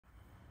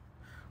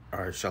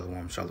All right,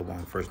 shalom,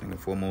 shalom. First thing and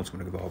foremost, I'm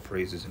going to give all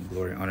praises and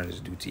glory and honor is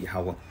due to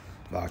Yahweh,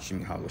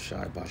 Ba'ashim Yahweh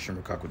Shai,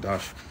 Ba'ashim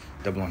Rakakwadash,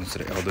 double honor to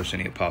the elders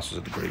and the apostles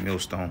of the great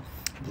millstone,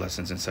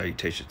 blessings and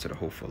salutations to the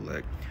hopeful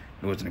elect.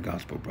 Noise in the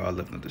gospel, broad,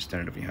 left and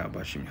understanding of Yahweh,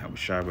 Ba'ashim Yahweh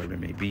Shai, wherever it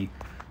may be.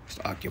 It's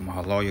the Akia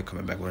Mahalaya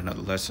coming back with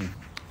another lesson,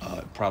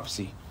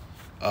 prophecy.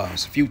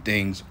 It's a few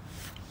things,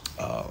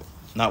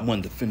 not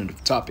one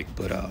definitive topic,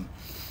 but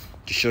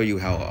to show you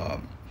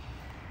how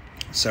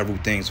several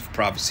things of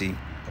prophecy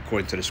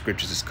according to the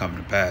scriptures is coming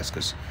to pass.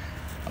 Because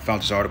I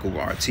found this article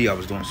with RT. I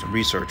was doing some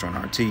research on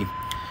RT,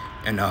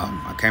 and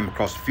I came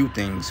across a few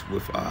things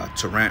with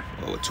Tehran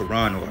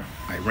or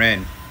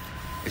Iran.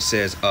 It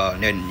says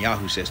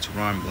Netanyahu says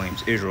Tehran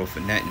blames Israel for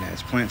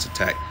Netanyahu's plants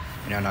attack,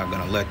 and they're not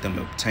going to let them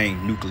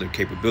obtain nuclear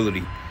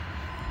capability.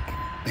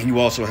 And you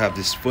also have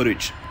this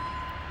footage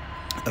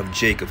of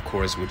Jake, of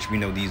course, which we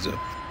know these are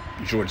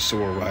George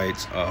Soros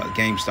riots,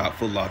 GameStop,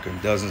 Foot Locker,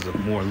 and dozens of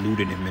more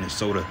looted in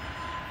Minnesota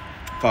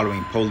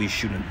following police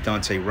shooting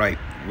Dante Wright,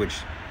 which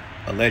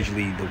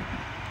allegedly the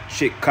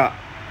chick cop,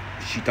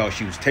 she thought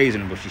she was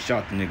tasing him, but she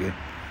shot the nigga.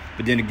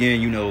 But then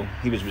again, you know,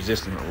 he was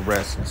resisting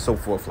arrest and so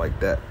forth like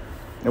that.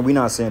 And we're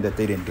not saying that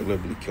they didn't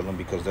deliberately kill him,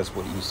 because that's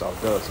what Esau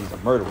does. He's a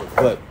murderer.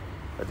 But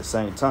at the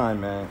same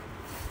time, man,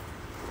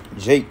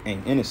 Jake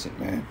ain't innocent,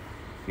 man.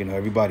 You know,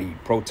 everybody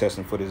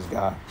protesting for this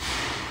guy,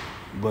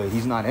 but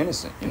he's not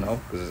innocent, you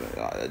know,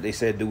 because they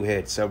said dude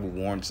had several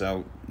warrants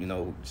out, you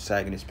know,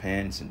 sagging his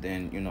pants, and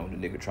then, you know, the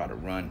nigga tried to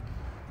run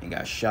and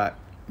got shot,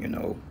 you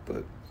know.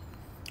 But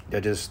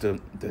that's just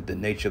the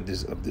nature of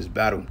this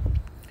battle.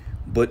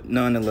 But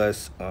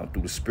nonetheless,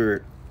 through the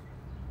spirit,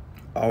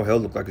 all hell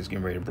looked like it's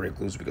getting ready to break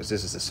loose, because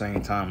this is the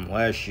same time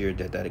last year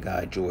that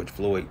guy George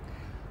Floyd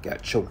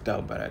got choked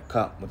out by that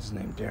cop. What's his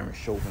name? Darren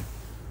Chauvin.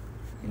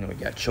 You know, he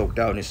got choked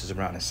out, and this is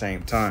around the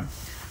same time.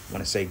 I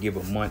want to say give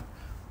a month.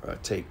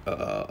 Take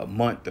a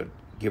month, or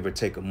give or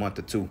take a month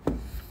or two.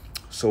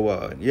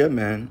 So yeah,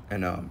 man,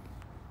 and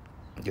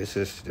this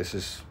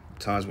is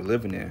times we're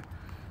living in.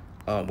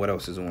 What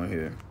else is on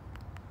here?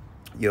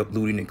 Yep,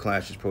 looting and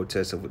clashes,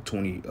 protests over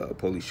 20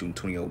 police shooting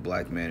 20-year-old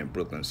black man in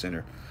Brooklyn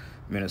Center,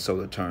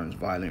 Minnesota turns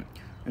violent.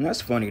 And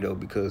that's funny though,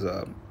 because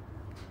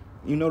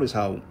you notice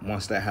how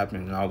once that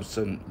happened, and all of a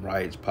sudden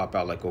riots pop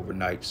out like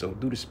overnight. So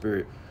through the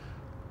spirit,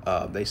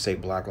 they say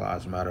Black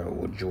Lives Matter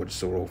or George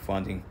Soros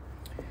funding.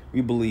 We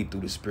believe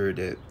through the spirit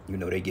that, you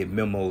know, they get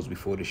memos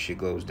before this shit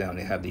goes down.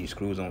 They have these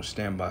crews on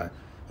standby,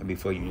 and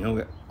before you know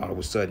it, all of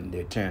a sudden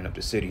they're tearing up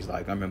the cities.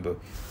 Like I remember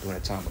during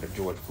the time of the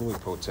George Floyd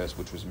protest,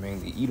 which was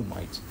mainly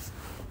Edomites.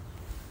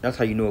 That's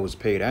how you know it was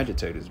paid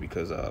agitators,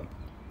 because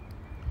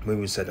when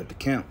we set up the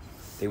camp,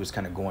 they was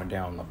kind of going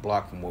down the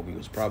block from where we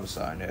was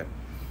prophesying at,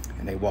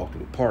 and they walked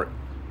through the park.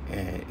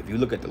 And if you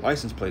look at the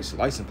license plates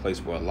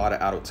were a lot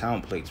of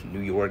out-of-town plates from New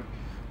York,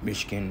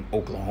 Michigan,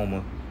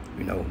 Oklahoma,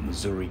 you know,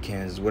 Missouri,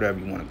 Kansas, whatever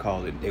you want to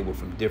call it. They were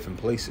from different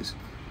places.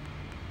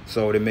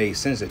 So it made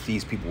sense that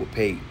these people were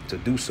paid to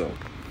do so,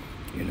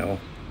 you know.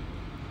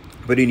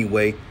 But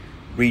anyway,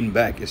 reading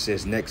back, it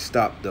says, next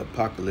stop, the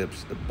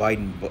apocalypse.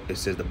 It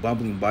says the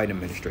bumbling Biden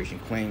administration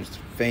claims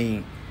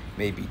fame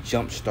may be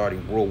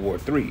jump-starting World War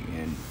III.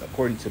 And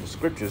according to the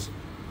scriptures,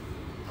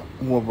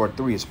 World War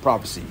III is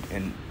prophecy,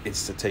 and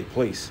it's to take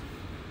place.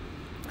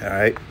 All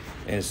right?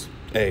 And it's,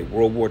 hey,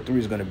 World War III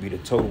is going to be the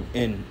total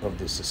end of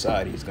this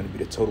society. It's going to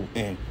be the total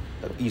end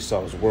of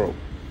Esau's world.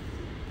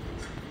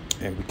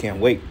 And we can't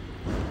wait.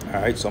 All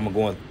right, so I'm going to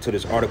go into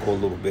this article a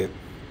little bit.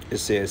 It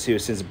says here,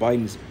 since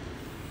Biden's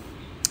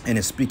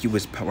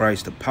inconspicuous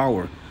rise to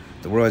power,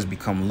 the world has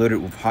become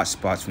littered with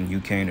hotspots from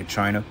Ukraine to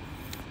China,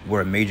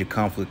 where a major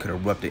conflict could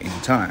erupt at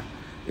any time.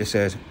 It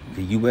says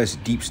the U.S.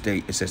 deep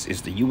state, it says,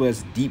 is the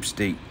U.S. deep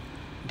state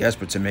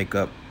desperate to make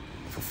up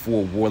for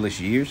 4 warless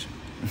years?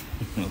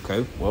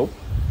 Okay, well,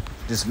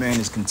 this man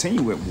is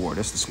continuing at war.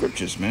 That's the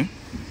scriptures, man.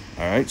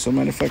 All right, so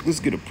matter of fact, let's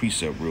get a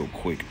precept real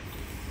quick.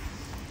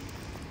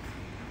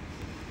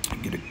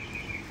 Get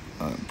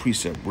a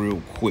precept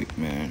real quick,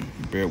 man.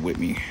 Bear with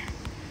me.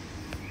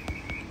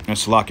 And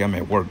Slocky, I'm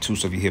at work too,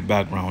 so if you hear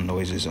background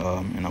noises,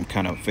 and I'm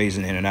kind of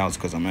phasing in and out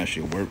because I'm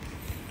actually at work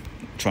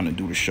trying to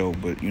do the show,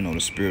 but you know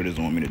the spirit is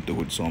on me to do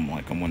it, so I'm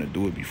like, I'm gonna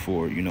do it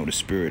before, you know, the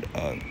spirit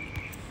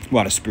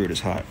while the spirit is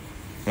hot.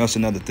 That's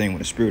another thing, when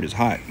the spirit is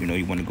hot, you know,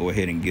 you want to go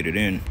ahead and get it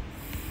in,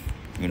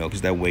 you know,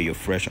 because that way your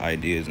fresh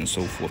ideas and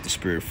so forth, the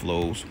spirit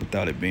flows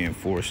without it being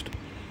forced,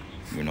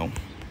 you know.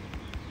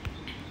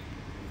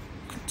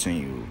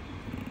 Continue.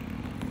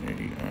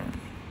 They are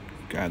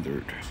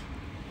gathered.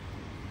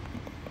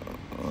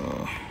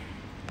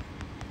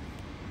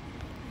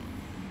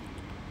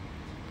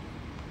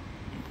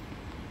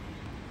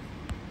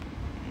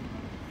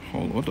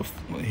 Hold on, what the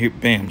here?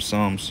 Bam,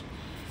 Psalms.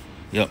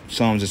 Yep,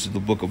 Psalms. This is the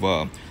book of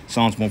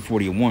Psalms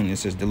 141. It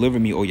says, "Deliver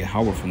me, O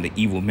Yahweh, from the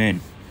evil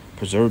men.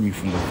 Preserve me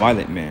from the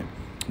violent men,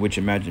 which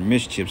imagine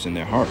mischiefs in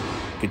their heart.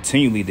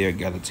 Continually they are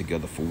gathered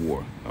together for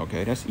war."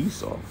 Okay, that's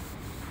Esau.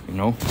 You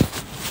know.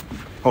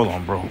 Hold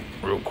on, bro,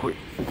 real quick.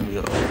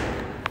 Yeah.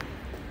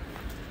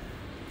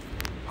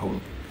 Hold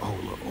up.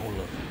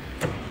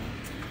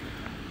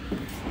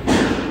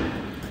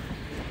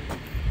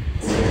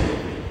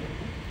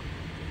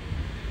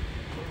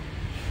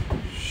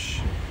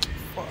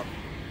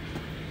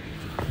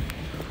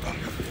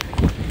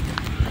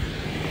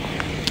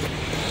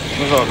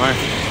 What's up, man?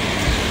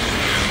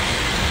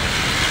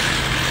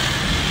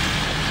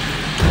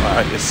 All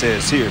right, it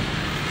says here,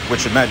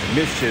 which imagine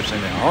mischiefs in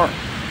their heart,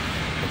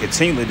 and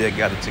continually they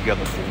gather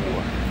together for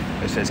war.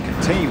 It says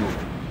continually,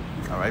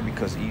 all right,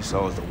 because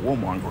Esau is the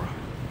warmonger. All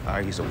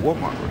right, he's a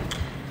warmonger.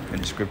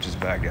 And the scriptures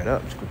back that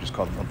up. The scriptures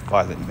call him a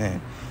violent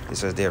man. It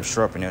says they have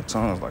sharpened their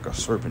tongues like a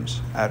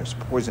serpent's, adders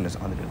poisonous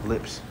under their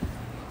lips.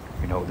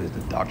 You know, there's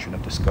the doctrine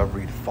of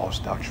discovery, the false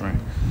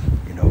doctrine,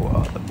 you know,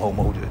 the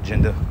Momo, the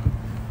agenda.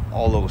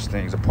 All those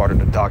things are part of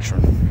the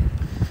doctrine.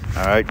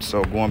 All right,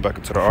 so going back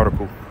into the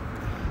article,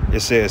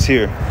 it says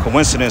here,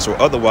 coincidence or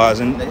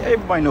otherwise, and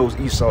everybody knows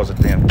Esau's a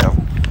damn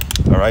devil.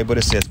 All right, but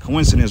it says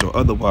coincidence or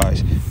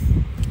otherwise,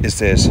 it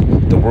says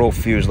the world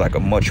feels like a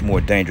much more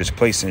dangerous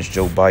place since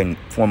Joe Biden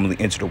formally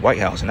entered the White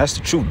House. And that's the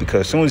truth, because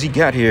as soon as he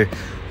got here,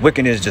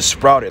 wickedness just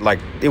sprouted. Like,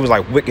 it was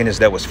like wickedness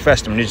that was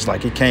festering. It's just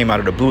like it came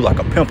out of the blue like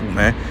a pimple,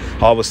 man.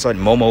 All of a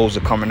sudden, momos are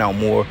coming out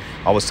more.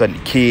 All of a sudden,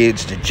 the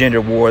kids, the gender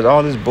wars,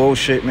 all this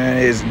bullshit, man,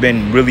 it's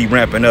been really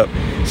ramping up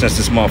since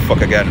this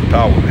motherfucker got in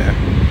power,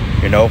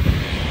 man. You know?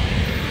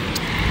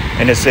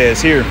 And it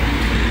says here,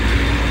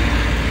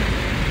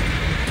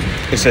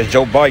 it says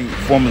Joe Biden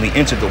formally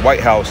entered the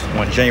White House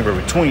on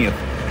January 20th,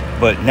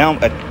 but now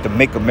at the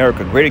Make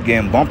America Great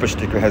Again bumper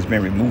sticker has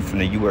been removed from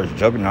the U.S.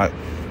 juggernaut.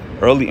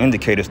 Early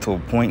indicators to a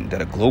point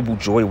that a global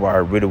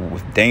joyride riddled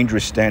with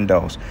dangerous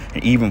standoffs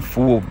and even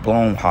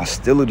full-blown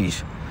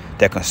hostilities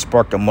that can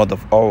spark the mother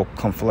of all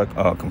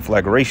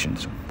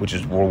conflagrations, which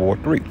is World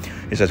War III.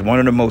 It says one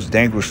of the most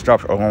dangerous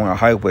stops along a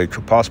highway to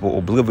possible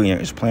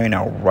oblivion is playing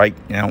out right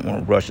now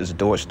on Russia's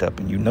doorstep.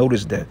 And you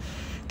notice that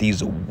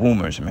these are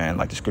rumors, man.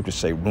 Like the scriptures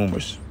say,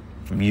 rumors.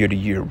 From year to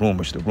year,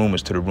 rumors. The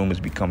rumors to the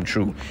rumors become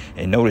true.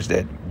 And notice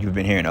that you've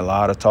been hearing a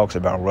lot of talks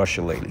about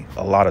Russia lately.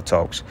 A lot of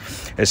talks.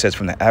 It says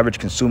from the average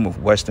consumer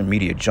of Western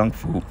media junk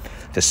food,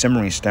 the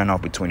simmering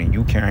standoff between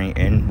Ukraine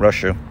and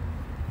Russia.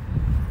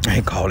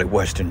 They call it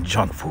Western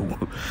junk food.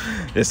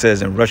 It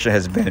says in Russia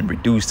has been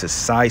reduced to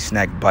side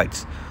snack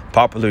bites,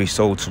 popularly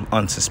sold to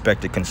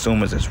unsuspected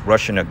consumers as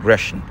Russian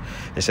aggression.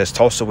 It says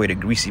toss away the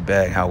greasy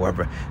bag,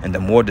 however, and the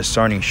more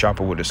discerning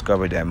shopper will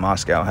discover that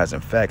Moscow has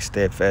in fact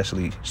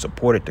steadfastly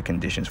supported the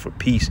conditions for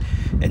peace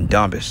in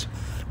Donbass,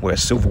 where a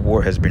civil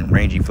war has been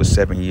raging for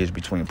 7 years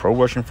between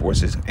pro-Russian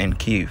forces and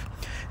Kiev.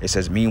 It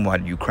says meanwhile,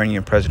 the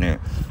Ukrainian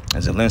President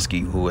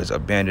Zelensky, who has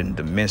abandoned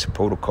the Minsk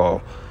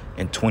Protocol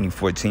in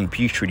 2014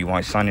 peace treaty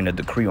while signing a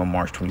decree on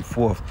March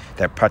 24th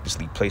that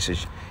practically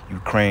places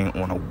Ukraine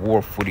on a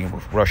war footing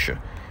with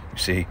Russia. You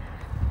see,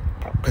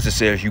 because it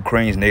says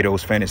Ukraine's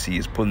NATO's fantasy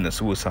is pulling the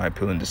suicide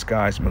pill in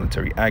disguise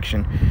military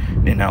action.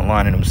 They're now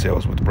aligning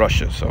themselves with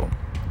Russia. So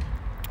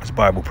it's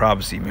Bible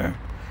prophecy, man.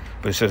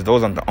 But it says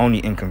those aren't the only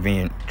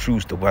inconvenient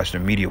truths the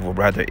Western media will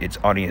rather its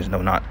audience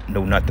know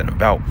nothing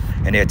about.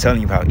 And they're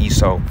telling you how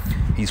Esau,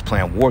 he's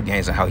playing war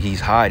games and how he's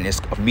hiding. It's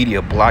a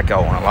media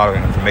blackout on a lot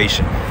of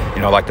information.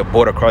 You know, like the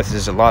border crisis,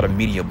 there's a lot of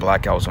media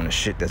blackouts on the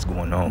shit that's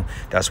going on.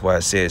 That's why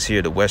it says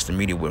here the Western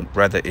media would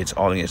rather its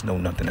audience know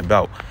nothing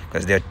about,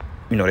 because they're,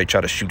 you know, they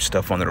try to shoot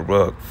stuff under the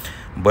rug.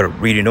 But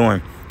reading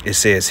on, it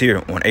says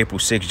here on April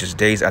 6th, just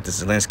days after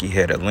Zelensky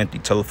had a lengthy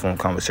telephone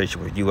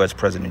conversation with U.S.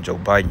 President Joe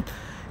Biden,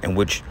 in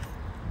which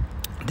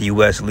the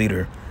U.S.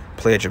 leader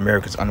pledged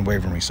America's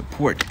unwavering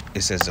support.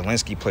 It says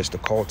Zelensky placed a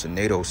call to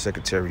NATO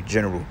Secretary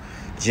General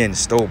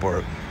Jens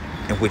Stoltenberg,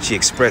 in which he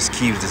expressed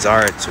Kyiv's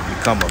desire to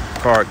become a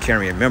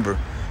card-carrying member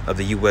of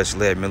the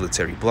U.S.-led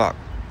military bloc.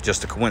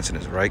 Just a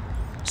coincidence, right?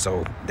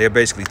 So they're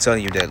basically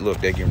telling you that, look,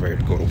 they're getting ready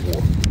to go to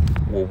war,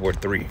 World War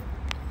III.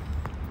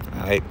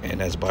 All right,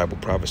 and that's Bible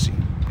prophecy.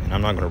 And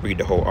I'm not going to read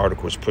the whole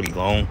article. It's pretty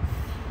long.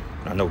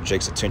 I know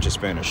Jake's attention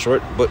span is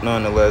short, but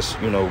nonetheless,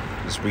 you know,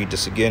 let's read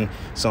this again.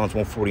 Psalms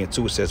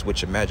 140:2, it says,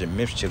 which imagine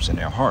mischiefs in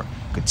their heart.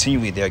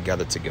 Continually they are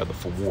gathered together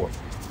for war.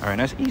 All right,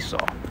 that's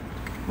Esau,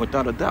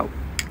 without a doubt.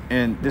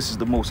 And this is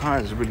the Most High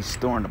is really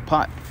stirring the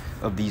pot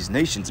of these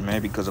nations,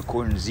 man, because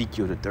according to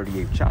Ezekiel, the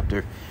 38th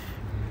chapter,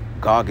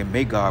 Gog and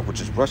Magog,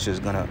 which is Russia, is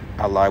going to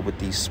ally with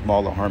these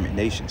smaller hermit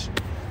nations.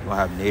 You'll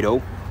have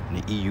NATO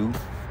and the EU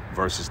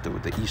versus the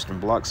Eastern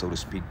Bloc, so to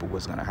speak. But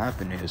what's going to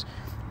happen is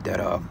that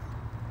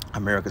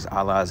America's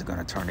allies are going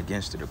to turn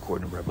against it,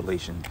 according to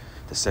Revelation,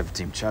 the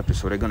 17th chapter.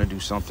 So they're going to do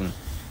something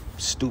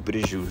stupid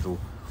as usual,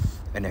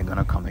 and they're going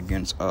to come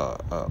against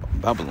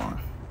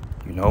Babylon,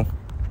 you know?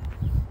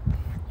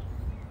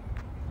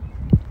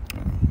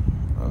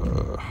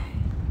 Let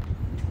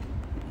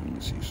me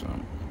see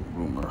some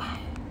rumor.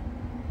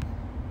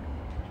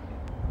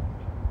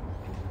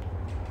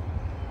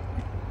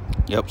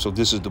 Yep, so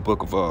this is the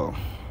book of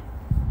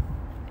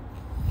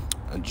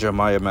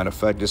Jeremiah. Matter of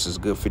fact, this is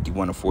good.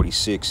 51 and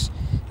 46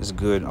 is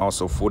good.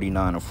 Also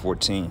 49 and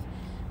 14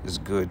 is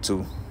good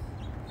too.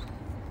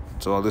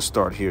 So let's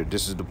start here.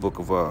 This is the book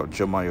of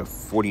Jeremiah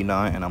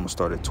 49, and I'm gonna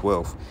start at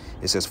 12.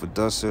 It says, for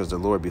thus says the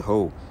Lord,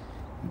 behold,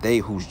 they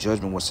whose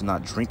judgment was to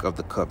not drink of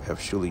the cup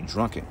have surely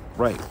drunk it.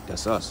 Right,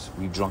 that's us.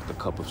 We've drunk the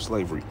cup of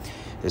slavery.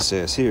 It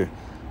says here,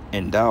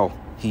 and thou,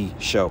 he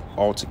shall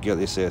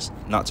altogether, it says,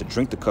 not to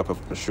drink the cup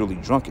of the surely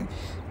drunken.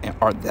 And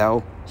art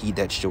thou he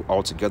that shall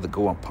altogether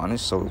go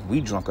unpunished? So if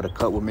we drunk of the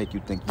cup, will make you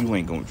think you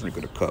ain't going to drink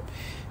of the cup.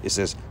 It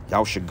says,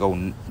 thou shalt go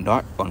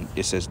not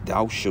it says,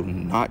 thou shalt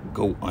not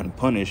go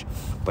unpunished,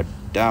 but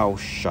thou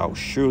shalt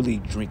surely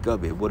drink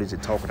of it. What is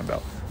it talking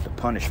about? The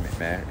punishment,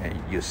 man.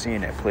 And you're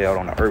seeing that play out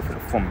on the earth in the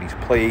form of these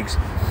plagues.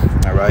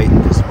 All right,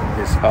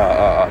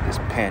 this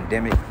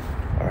pandemic.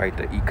 All right,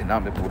 the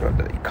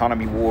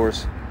economy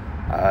wars.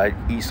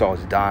 Esau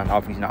is dying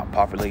off. He's not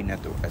populating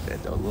at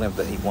the length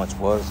that he once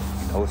was.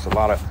 You know, it's a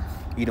lot of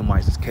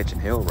Edomites that's catching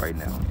hell right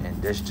now,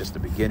 and that's just the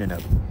beginning of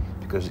it,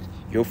 because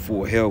your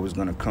full hell is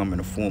going to come in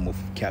the form of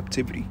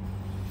captivity.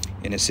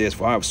 And it says,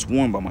 for I have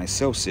sworn by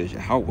myself, says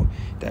Yahweh,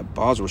 that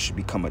Bozrah should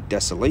become a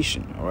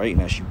desolation. All right,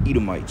 and that's you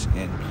Edomites.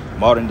 And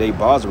modern day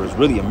Bozrah is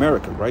really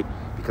America, right?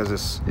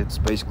 Because it's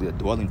basically a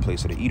dwelling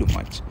place of the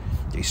Edomites.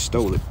 They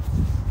stole it.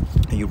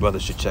 And you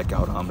brothers should check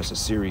out, it's a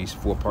series,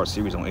 4-part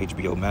series on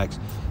HBO Max.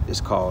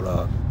 It's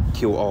called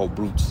Kill All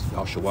Brutes.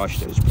 Y'all should watch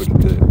that. It's pretty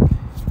good.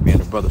 Me and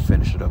the brother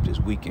finished it up this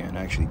weekend,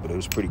 actually, but it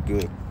was pretty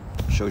good.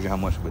 Shows you how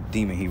much of a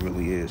demon he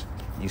really is.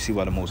 You see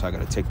why the Most High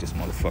got to take this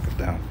motherfucker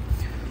down.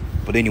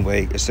 But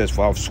anyway, it says,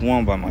 for I have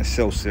sworn by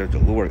myself, says the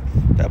Lord,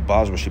 that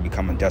Bozrah should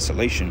become a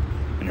desolation,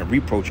 and a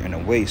reproach, and a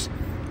waste,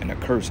 and a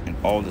curse, and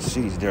all the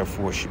cities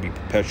therefore should be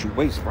perpetual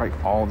waste. Right,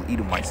 all the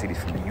Edomite cities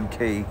from the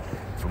UK,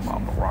 from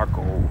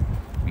Morocco,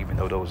 even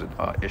though those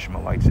are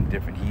Ishmaelites and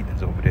different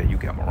heathens over there. You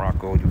got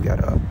Morocco, you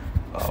got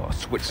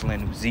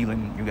Switzerland, New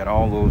Zealand, you got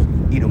all those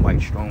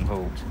Edomite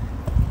strongholds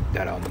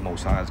that the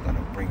Most High is going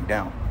to bring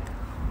down.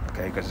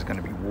 Okay, because it's going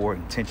to be war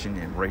and tension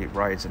and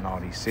riots in all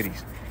these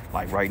cities.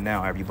 Like right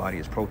now, everybody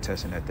is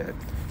protesting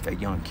that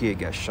young kid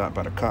got shot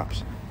by the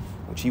cops,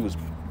 which he was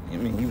a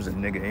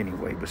nigga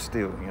anyway, but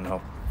still, you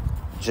know,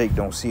 Jake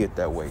don't see it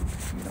that way.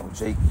 You know,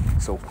 Jake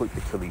so quick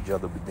to kill each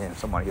other, but then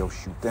somebody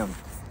else shoot them,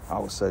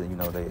 all of a sudden, you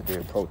know,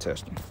 they're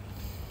protesting.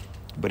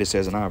 But it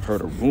says, and I have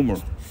heard a rumor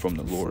from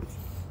the Lord,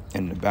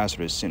 and an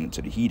ambassador is sent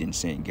unto the heathen,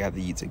 saying, gather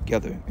ye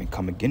together and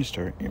come against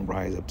her and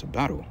rise up to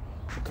battle.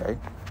 Okay,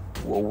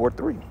 World War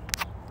III.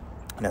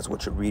 And that's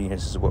what you're reading.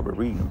 This is what we're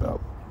reading about.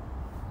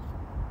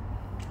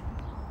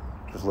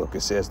 Because look,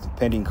 it says the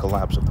pending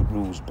collapse of the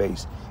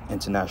rules-based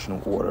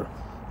international order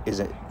is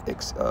an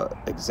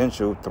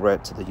existential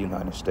threat to the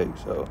United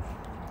States. So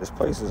this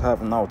place is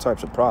having all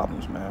types of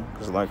problems, man.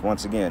 Because like,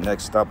 once again,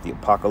 next stop, the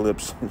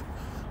apocalypse,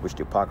 which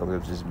the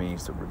apocalypse just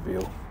means to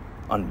reveal,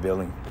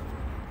 unveiling.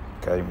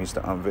 Okay, it means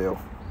to unveil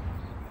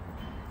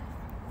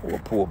or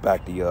pull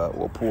back the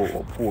or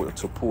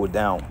pull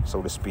down,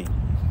 so to speak.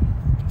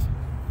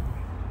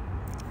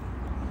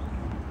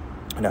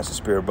 And that's the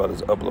Spirit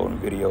Brothers uploading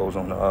videos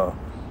on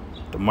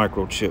the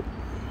microchip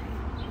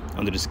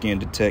under the skin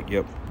detect.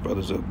 Yep,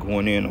 brothers are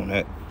going in on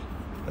that.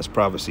 That's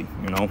prophecy,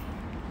 you know.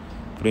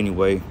 But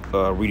anyway,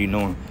 reading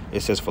on,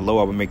 it says, for lo,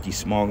 I will make thee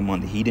small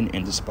among the heathen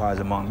and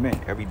despised among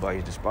men.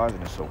 Everybody's despising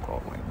the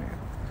so-called white man.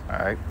 All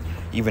right,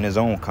 even his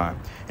own kind.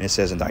 And it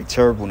says, in thy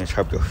terribleness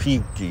have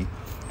thee,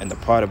 and the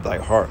pride of thy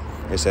heart.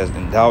 It says,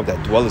 and thou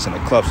that dwellest in the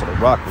clefts of the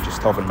rock, which is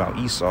talking about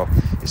Esau.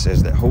 It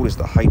says that holdest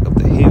the height of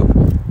the hill.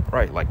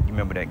 Right, like you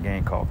remember that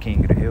game called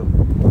King of the Hill,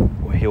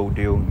 or Hill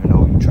Deal. You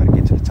know, you try to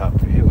get to the top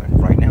of the hill,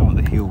 and right now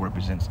the hill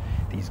represents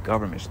these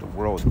governments, the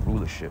world, the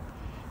rulership.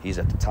 He's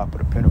at the top of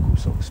the pinnacle,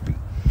 so to speak.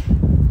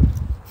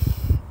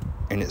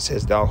 And it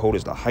says, thou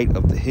holdest the height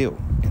of the hill,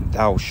 and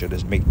thou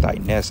shouldest make thy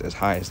nest as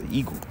high as the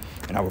eagle,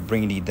 and I will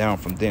bring thee down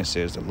from thence,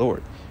 says the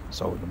Lord.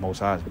 So the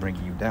Most High is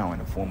bringing you down in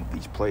the form of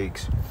these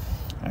plagues.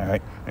 All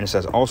right, and it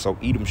says also,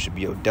 Edom should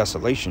be a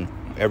desolation.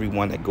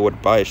 Everyone that goeth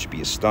by it should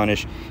be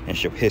astonished, and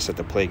shall hiss at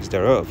the plagues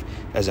thereof,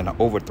 as in the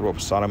overthrow of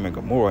Sodom and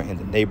Gomorrah and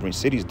the neighboring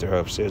cities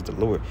thereof, says the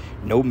Lord.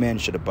 No man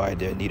should abide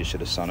there, neither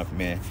should the Son of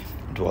Man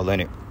dwell in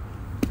it.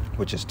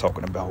 Which is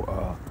talking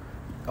about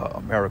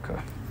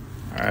America.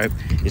 All right,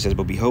 it says,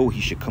 but behold, he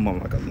should come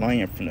up like a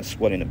lion from the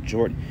sweating of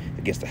Jordan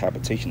against the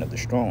habitation of the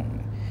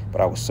strong.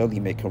 But I will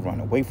suddenly make him run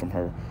away from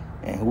her.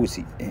 And who is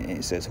he? And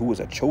it says, who is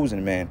a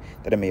chosen man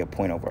that I may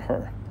appoint over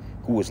her?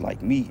 Who is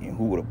like me, and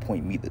who would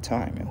appoint me the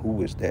time? And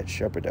who is that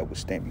shepherd that would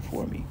stand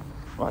before me?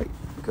 Right,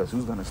 because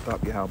who's going to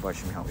stop Yahweh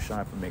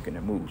Shai from making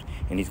the moves?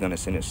 And he's going to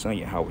send his son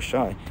Yahweh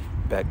Shai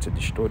back to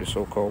destroy the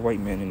so-called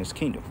white man in his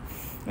kingdom.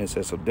 And it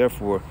says, so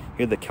therefore,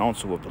 hear the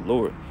counsel of the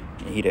Lord,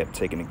 and he that have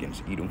taken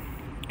against Edom.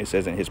 It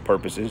says, in his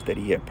purposes, that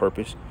he had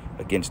purpose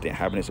against the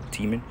inhabitants of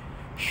Teman.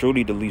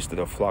 Surely the least of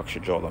the flock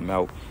should draw them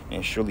out,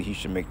 and surely he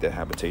should make their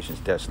habitations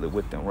desolate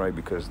with them, right?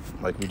 Because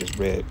like we just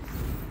read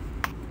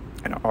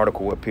in an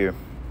article up here,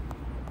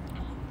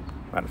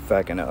 matter of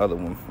fact, in the other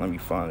one, let me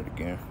find it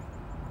again.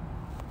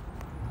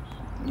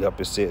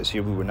 Yep, it says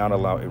here, we will not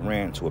allow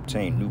Iran to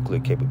obtain nuclear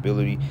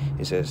capability.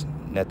 It says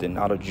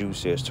Netanyahu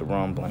says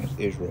Tehran blames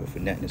Israel for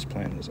Netanyahu's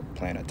plan as a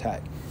planned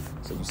attack.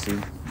 So you see,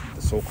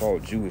 the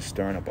so-called Jew is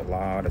stirring up a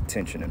lot of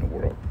tension in the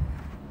world,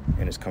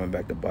 and it's coming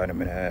back to bite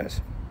him in the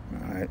ass.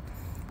 All right.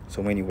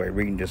 So anyway,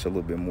 reading just a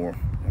little bit more.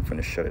 I'm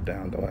finna shut it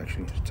down though.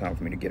 Actually, it's time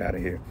for me to get out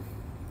of here.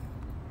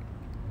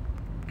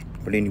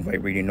 But anyway,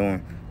 reading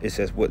on, it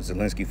says what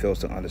Zelensky fails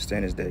to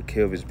understand is that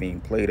Kiev is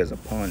being played as a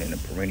pawn in a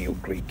perennial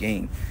great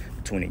game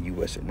between the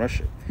U.S. and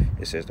Russia.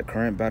 It says the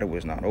current battle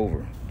is not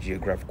over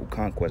geographical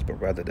conquest, but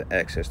rather the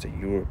access to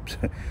Europe's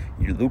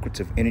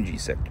lucrative energy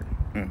sector.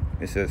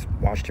 It says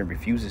Washington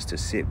refuses to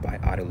sit by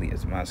idly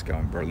as Moscow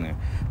and Berlin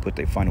put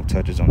their final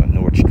touches on the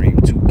Nord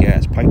Stream 2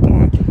 gas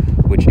pipeline,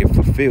 which, if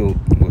fulfilled,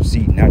 will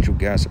see natural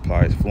gas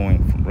supplies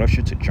flowing from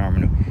Russia to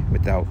Germany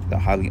without the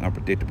highly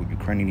unpredictable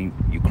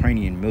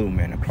Ukrainian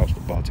middleman across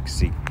the Baltic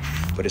Sea.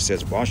 But it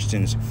says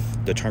Washington's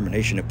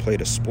determination to play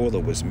the spoiler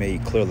was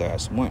made clear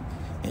last month,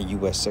 and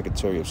U.S.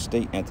 Secretary of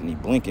State Antony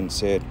Blinken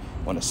said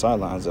on the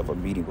sidelines of a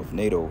meeting with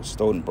NATO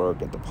Stoltenberg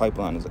that the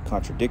pipeline is a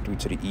contradictory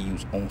to the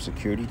EU's own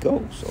security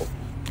goals. So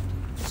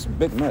it's a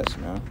big mess,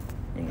 man.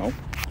 You know,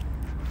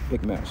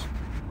 big mess.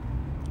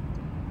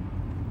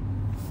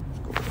 Let's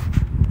go.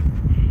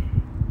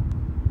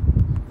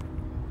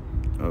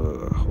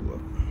 Hold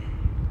up.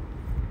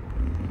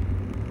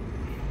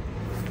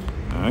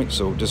 All right,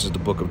 so this is the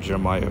book of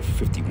Jeremiah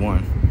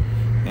 51,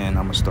 and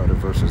I'm gonna start at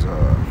verses.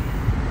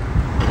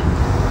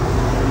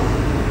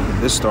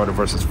 This started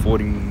verses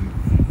 40.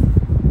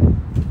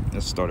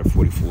 Let's start at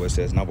 44. It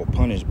says, "And I will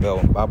punish Bel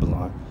and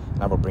Babylon,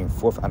 and I will bring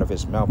forth out of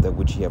his mouth that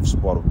which he hath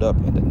swallowed up,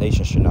 and the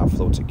nations shall not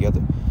flow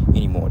together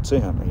any more to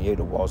him, and yea,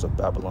 the walls of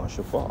Babylon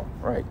shall fall."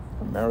 Right,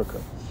 America.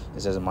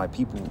 It says, "And my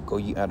people, go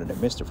ye out of the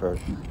midst of her,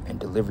 and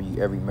deliver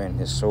ye every man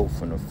his soul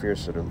from the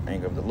fierce of the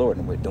anger of the Lord."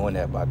 And we're doing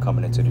that by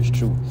coming into this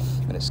truth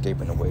and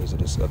escaping the ways of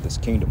this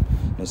kingdom.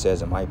 And it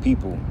says, "And my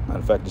people," matter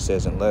of fact, it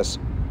says, "unless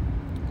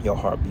your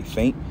heart be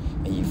faint,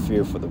 and ye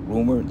fear for the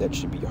rumor that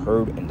should be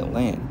heard in the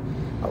land.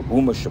 A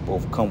rumor shall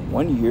both come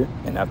 1 year,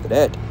 and after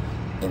that,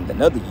 in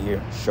another year,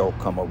 shall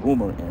come a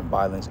rumor and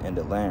violence in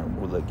the land,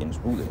 ruler against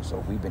ruler."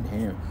 So we've been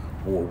hearing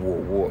war, war,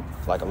 war.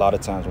 Like a lot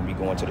of times when we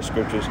go into the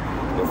scriptures,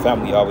 your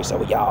family always say,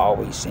 "Well, y'all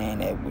always saying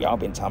that. Y'all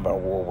been talking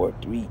about World War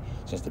III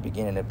since the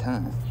beginning of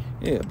time."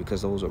 Yeah,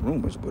 because those are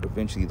rumors, but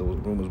eventually those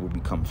rumors will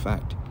become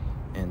fact.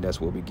 And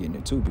that's what we're getting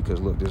into, because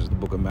look, this is the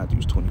book of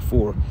Matthew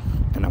 24,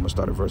 and I'm going to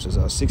start at verses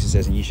 6. It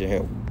says, "And ye shall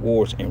have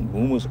wars and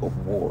rumors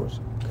of wars."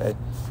 Okay,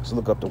 so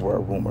look up the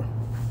word rumor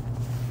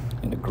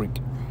in the Greek.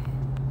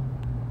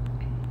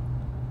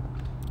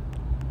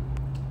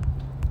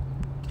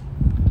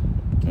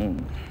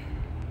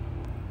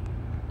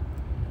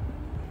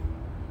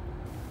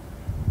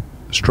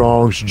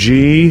 Strong's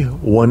G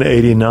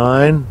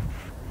 189,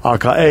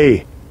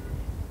 Aka.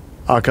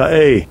 All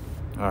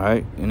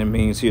right, and it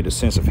means here the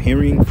sense of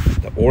hearing,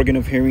 the organ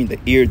of hearing, the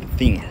ear, the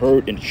thing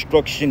heard,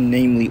 instruction,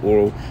 namely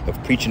oral,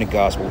 of preaching the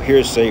gospel,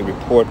 hearsay,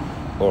 report,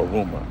 or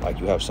rumor. Like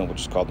you have some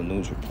which is called the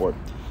news report.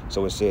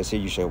 So it says here,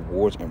 "You shall have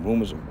wars and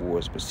rumors of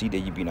wars, but see that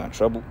ye be not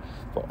troubled,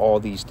 for all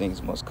these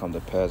things must come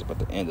to pass, but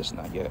the end is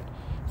not yet.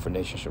 For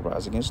nation shall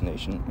rise against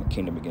nation, and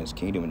kingdom against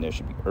kingdom, and there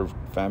shall be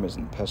famines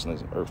and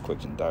pestilence and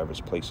earthquakes in divers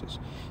places.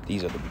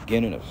 These are the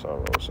beginning of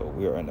sorrow." So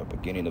we are in the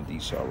beginning of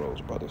these sorrows,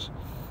 brothers.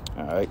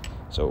 All right,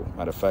 so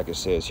matter of fact, it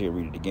says here,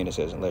 read it again, it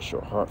says, "Unless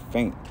your heart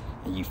faint,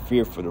 and ye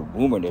fear for the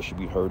rumor that should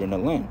be heard in the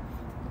land,"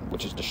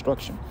 which is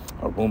destruction.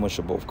 "A rumor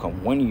shall both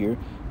come 1 year,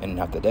 and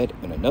after that,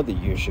 in another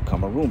year, should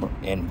come a rumor,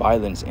 and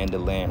violence in the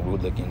land,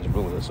 ruler against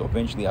ruler." So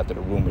eventually, after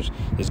the rumors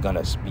is going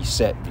to be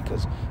set,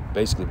 because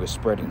basically we're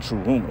spreading true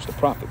rumors, the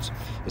prophets.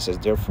 It says,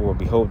 "Therefore,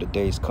 behold, the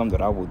days come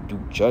that I will do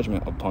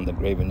judgment upon the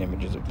graven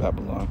images of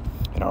Babylon,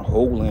 and our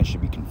whole land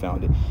should be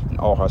confounded, and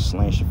all her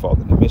slain shall fall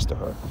in the midst of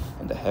her,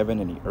 and the heaven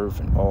and the earth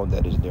and all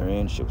that is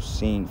therein shall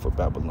sing for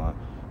Babylon.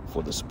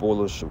 For the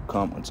spoilers shall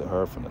come unto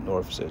her from the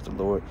north, says the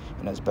Lord.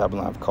 And as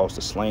Babylon have caused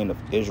the slain of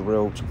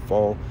Israel to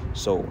fall,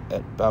 so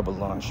at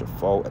Babylon shall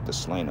fall at the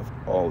slain of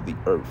all the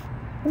earth."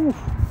 Whew.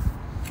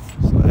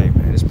 So hey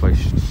man, this place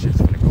shit's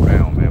gonna go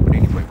down, man. But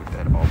anyway, with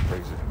that, all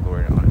praises and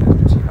glory and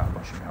honor to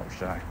Yahweh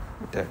Shai.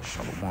 With that,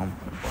 shalom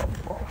and blah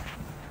blah.